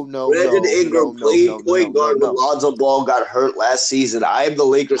 Bro, Brandon Ingram played point guard when Lonzo Ball got hurt last season. I am the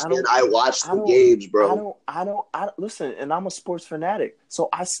Lakers fan. I watched the games, bro. I don't listen, and I'm a sports fanatic, so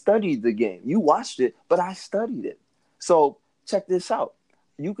I studied the game. You watched it, but I studied it. So check this out.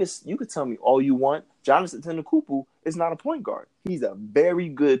 You could tell me all you want. Jonathan Antetokounmpo is not a point guard. He's a very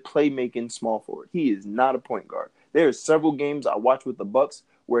good playmaking small forward. He is not a point guard. There are several games I watch with the Bucks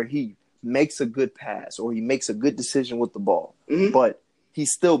where he makes a good pass or he makes a good decision with the ball, but he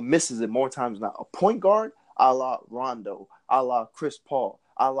still misses it more times than not. A point guard, a la Rondo, a la Chris Paul,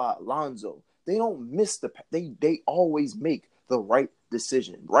 a la Lonzo, they don't miss they always make the right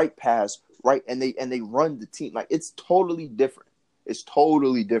decision, right pass, right, and they run the team. Like, it's totally different. It's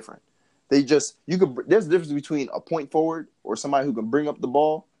totally different. There's a difference between a point forward or somebody who can bring up the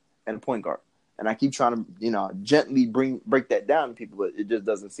ball and a point guard. And I keep trying to, gently break that down to people, but it just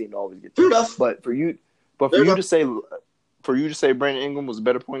doesn't seem to always get true enough. But for you to say Brandon Ingram was a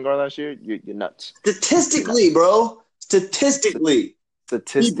better point guard last year, you're nuts. Statistically, bro. Statistically,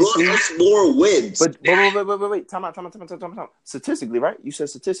 he brought us more wins. But wait. Time out. Statistically, right? You said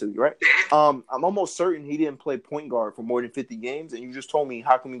statistically, right? I'm almost certain he didn't play point guard for more than 50 games, and you just told me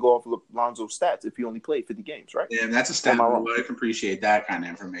how can we go off of Lonzo's stats if he only played 50 games, right? Yeah, that's a stat. I can appreciate that kind of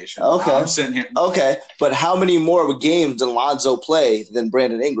information. Okay. I'm sitting here. Okay, but how many more games did Lonzo play than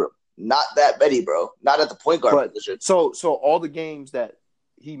Brandon Ingram? Not that many, bro. Not at the point guard position. So all the games that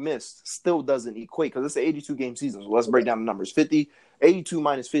he missed still doesn't equate because it's an 82-game season. So let's break down the numbers. 82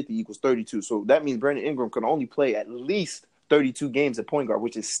 minus 50 equals 32. So that means Brandon Ingram can only play at least 32 games at point guard,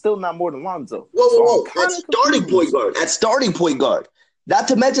 which is still not more than Lonzo. Whoa. That's starting point guard. That's starting point guard. Not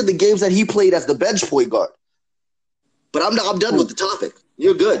to mention the games that he played as the bench point guard. But I'm done with the topic.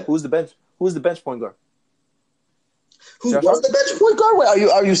 You're good. Who's the bench point guard? Who was the bench point guard? Wait,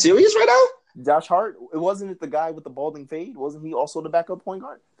 are you serious right now? Josh Hart? Wasn't it the guy with the balding fade? Wasn't he also the backup point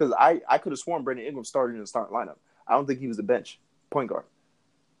guard? Because I could have sworn Brandon Ingram started in the starting lineup. I don't think he was the bench point guard.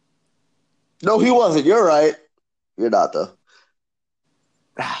 No, he wasn't. You're right. You're not, though.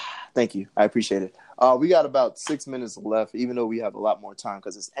 Thank you. I appreciate it. We got about 6 minutes left, even though we have a lot more time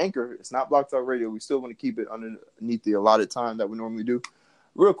because it's Anchor. It's not Block Talk Radio. We still want to keep it underneath the allotted time that we normally do.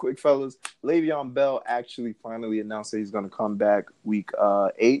 Real quick, fellas, Le'Veon Bell actually finally announced that he's going to come back week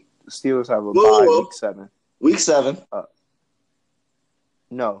 8. The Steelers have a bye week 7. Week 7?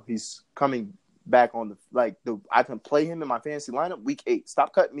 No, he's coming back on I can play him in my fantasy lineup week 8.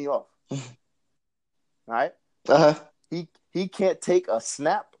 Stop cutting me off. All right? Uh-huh. He can't take a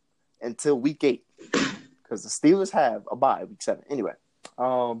snap until week 8 because the Steelers have a bye week 7. Anyway,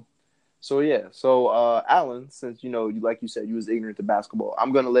 So Alan, since like you said, you was ignorant to basketball,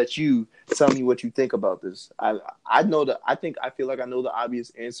 I'm gonna let you tell me what you think about this. I feel like I know the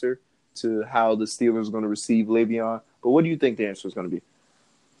obvious answer to how the Steelers are going to receive Le'Veon, but what do you think the answer is going to be?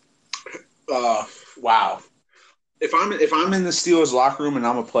 Wow. If I'm in the Steelers locker room and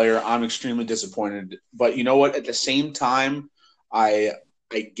I'm a player, I'm extremely disappointed. But you know what? At the same time, I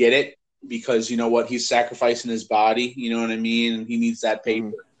get it because you know what? He's sacrificing his body. You know what I mean? And he needs that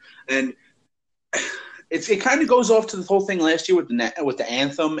paper. And it kind of goes off to the whole thing last year with the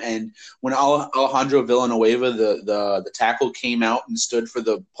anthem, and when Alejandro Villanueva, the tackle, came out and stood for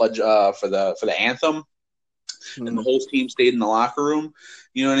the pledge for the anthem, and the whole team stayed in the locker room.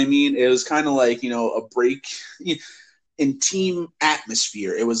 You know what I mean? It was kind of like a break. in team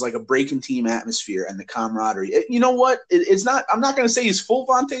atmosphere. It was like a break in team atmosphere and the camaraderie. You know what? It's not. I'm not going to say he's full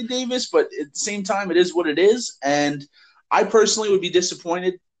Vontae Davis, but at the same time, it is what it is. And I personally would be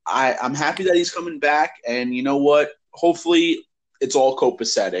disappointed. I'm happy that he's coming back. And you know what? Hopefully, it's all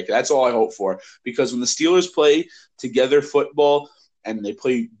copacetic. That's all I hope for. Because when the Steelers play together football and they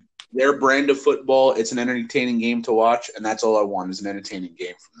play their brand of football, it's an entertaining game to watch. And that's all I want is an entertaining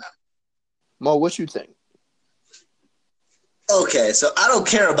game from them. Mo, what you think? Okay, so I don't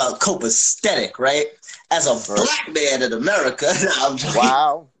care about copacetic, right? As a black man in America, I'm just,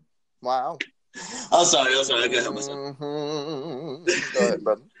 Wow. I'm sorry, I gotta help myself. Mm-hmm. Go ahead,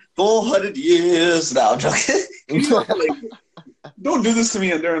 brother. 400 years. No, I'm joking. Don't do this to me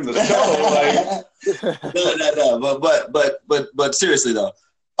during the show. No. But seriously though,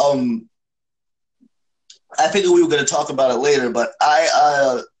 I figured we were going to talk about it later, but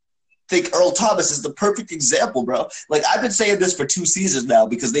I think Earl Thomas is the perfect example, bro. Like, I've been saying this for 2 seasons now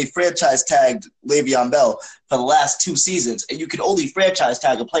because they franchise tagged Le'Veon Bell for the last 2 seasons, and you can only franchise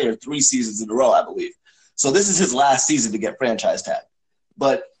tag a player 3 seasons in a row, I believe. So this is his last season to get franchise tagged.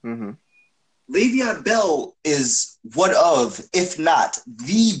 But Le'Veon Bell is one of, if not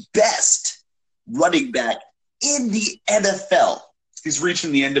the best running back in the NFL. He's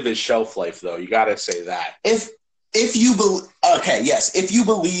reaching the end of his shelf life, though. You got to say that. If you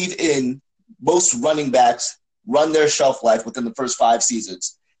believe in most running backs run their shelf life within the first 5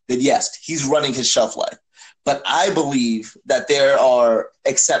 seasons, then yes, he's running his shelf life. But I believe that there are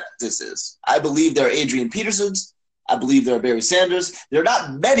acceptances. I believe there are Adrian Petersons. I believe there are Barry Sanders. There are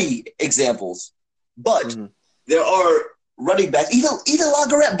not many examples, but there are running backs. Even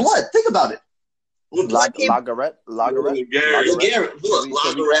LeGarrette Blount. Think about it. LeGarrette.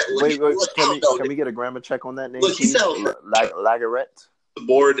 Can we get a grammar check on that name? Look, he's LeGarrette. The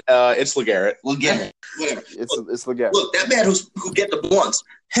board, it's LeGarrette. LeGarrette, whatever. It's LeGarrette. Look, that man who get the blunts,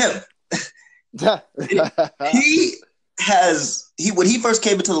 him. When he first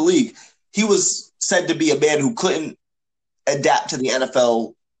came into the league, he was said to be a man who couldn't adapt to the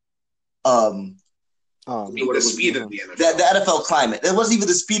NFL. The speed of the NFL. The NFL climate. It wasn't even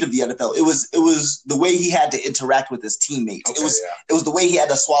the speed of the NFL. It was the way he had to interact with his teammates. Okay, it was the way he had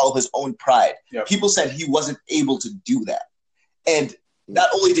to swallow his own pride. Yep. People said he wasn't able to do that. And not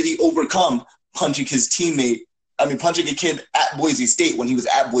only did he overcome punching a kid at Boise State when he was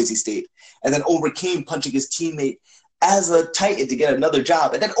at Boise State, and then overcame punching his teammate as a Titan to get another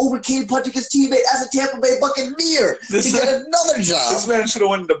job, and then overcame punching his teammate as a Tampa Bay Buccaneer to get another job. This man should have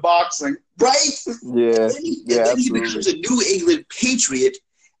went into boxing. Right? Yeah. Then he becomes a New England Patriot,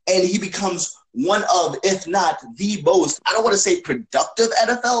 and he becomes one of, if not the most, I don't want to say productive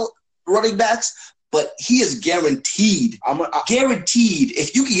NFL running backs, but he is guaranteed. Guaranteed.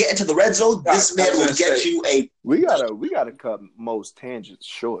 If you can get into the red zone, this man will get you a. We gotta cut most tangents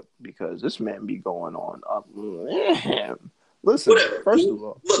short because this man be going on up. Listen, Whatever. First of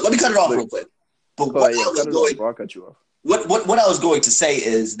all, look, let me cut it off real quick. But I'll cut you off. What I was going to say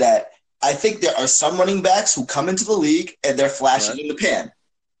is that I think there are some running backs who come into the league and they're flashing in the pan.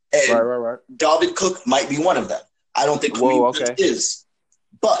 And Right. Dalvin Cook might be one of them. I don't think Kareem is.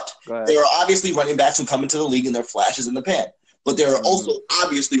 But there are obviously running backs who come into the league and they're flashes in the pan. But there are also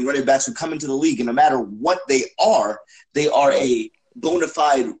obviously running backs who come into the league and no matter what they are a bona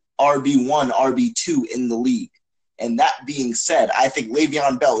fide RB1, RB2 in the league. And that being said, I think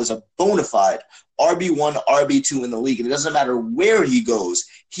Le'Veon Bell is a bona fide RB1, RB2 in the league. And it doesn't matter where he goes,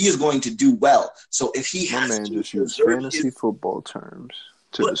 he is going to do well. So if he has to just use fantasy football terms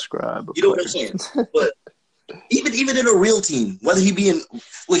to describe a you know what I'm saying? But even in a real team, whether he be in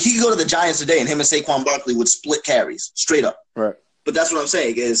he could go to the Giants today and him and Saquon Barkley would split carries straight up. Right. But that's what I'm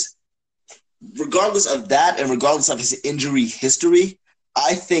saying is regardless of that and regardless of his injury history,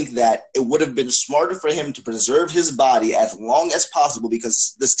 I think that it would have been smarter for him to preserve his body as long as possible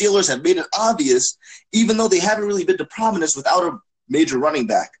because the Steelers have made it obvious, even though they haven't really been to prominence without a major running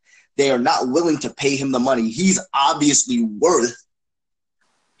back, they are not willing to pay him the money he's obviously worth.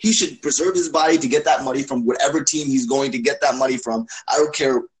 He should preserve his body to get that money from whatever team he's going to get that money from. I don't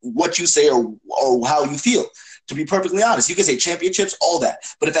care what you say or how you feel. To be perfectly honest, you can say championships, all that.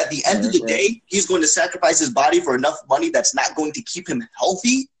 But if at the end of the day, he's going to sacrifice his body for enough money that's not going to keep him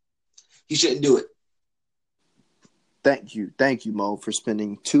healthy, he shouldn't do it. Thank you, Mo, for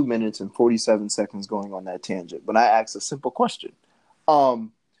spending 2 minutes and 47 seconds going on that tangent. But I asked a simple question.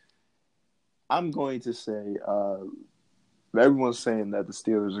 I'm going to say everyone's saying that the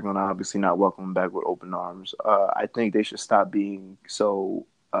Steelers are going to obviously not welcome him back with open arms. I think they should stop being so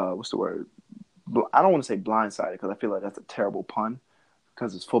what's the word? I don't want to say blindsided because I feel like that's a terrible pun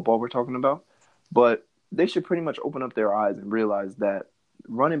because it's football we're talking about. But they should pretty much open up their eyes and realize that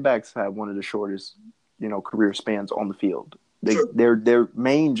running backs have one of the shortest, career spans on the field. Their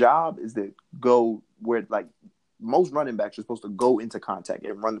main job is to go where, like, most running backs are supposed to go into contact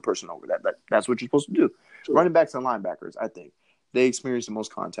and run the person over. That's what you're supposed to do. True. Running backs and linebackers, I think, they experience the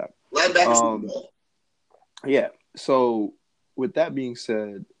most contact. Linebackers. Yeah. So with that being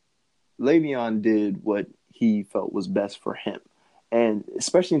said, Le'Veon did what he felt was best for him. And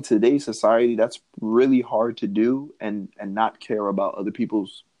especially in today's society, that's really hard to do and not care about other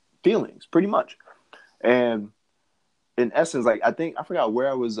people's feelings, pretty much. And in essence, like, I forgot where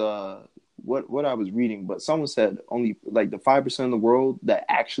I was, what I was reading, but someone said only like the 5% of the world that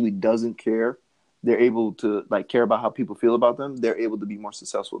actually doesn't care, they're able to, like, care about how people feel about them. They're able to be more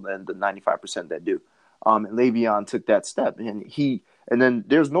successful than the 95% that do. And Le'Veon took that step, and then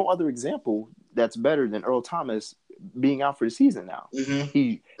there's no other example that's better than Earl Thomas being out for the season now.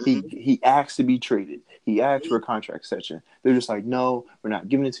 Mm-hmm. He asked to be traded. He asked for a contract extension. They're just like, no, we're not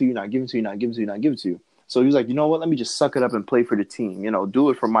giving it to you, not giving it to you, not giving it to you, not giving it to you. So he was like, you know what? Let me just suck it up and play for the team. Do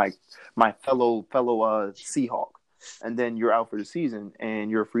it for my fellow Seahawk. And then you're out for the season, and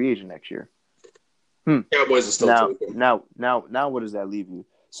you're a free agent next year. Cowboys are still now what does that leave you?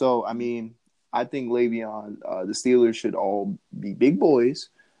 So, I mean, I think Le'Veon, the Steelers should all be big boys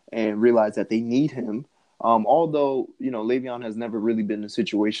and realize that they need him. Although, Le'Veon has never really been in a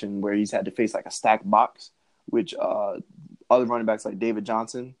situation where he's had to face like a stacked box, which other running backs like David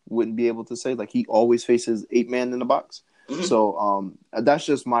Johnson wouldn't be able to say. Like, he always faces 8 man in the box. Mm-hmm. So that's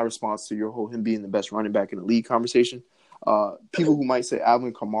just my response to your whole him being the best running back in the league conversation. People who might say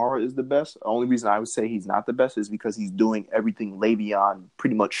Alvin Kamara is the best, the only reason I would say he's not the best is because he's doing everything Le'Veon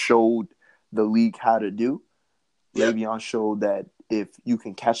pretty much showed the league how to do. Yep. Le'Veon showed that if you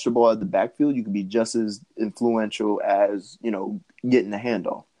can catch the ball at the backfield, you can be just as influential as, getting the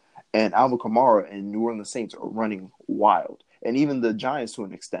handoff. And Alvin Kamara and New Orleans Saints are running wild. And even the Giants to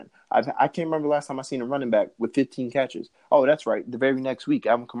an extent. I can't remember the last time I seen a running back with 15 catches. Oh, that's right. The very next week,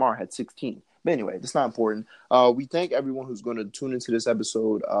 Alvin Kamara had 16. But anyway, that's not important. We thank everyone who's going to tune into this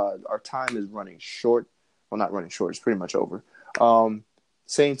episode. Our time is running short. Well, not running short. It's pretty much over.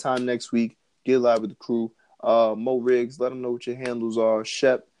 Same time next week. Get live with the crew. Mo Riggs, let them know what your handles are.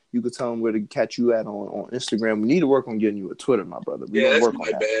 Shep, you can tell them where to catch you at on Instagram. We need to work on getting you a Twitter, my brother. That's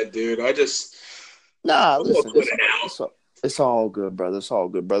my bad, dude. Listen, it's all good, brother. It's all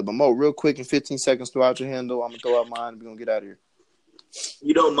good, brother. But Mo, real quick, in 15 seconds, throw out your handle. I'm going to throw out mine. We're going to get out of here.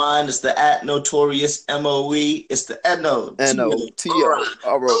 You don't mind, it's the @Notorious MOE. It's the NOTO.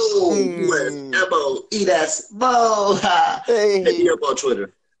 MOE. That's Mo. Hey. Hit me up on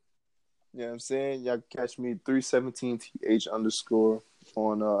Twitter. You know what I'm saying? Y'all can catch me 317th_.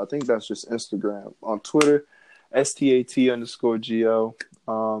 On I think that's just Instagram. On Twitter, STAT_GO.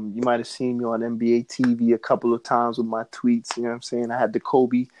 You might have seen me on NBA TV a couple of times with my tweets. You know what I'm saying? I had the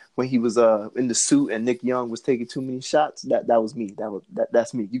Kobe when he was in the suit and Nick Young was taking too many shots. That was me.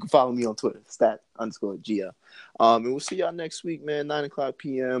 That's me. You can follow me on Twitter, STAT_GO. And we'll see y'all next week, man. 9:00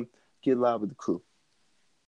 p.m. Get live with the crew.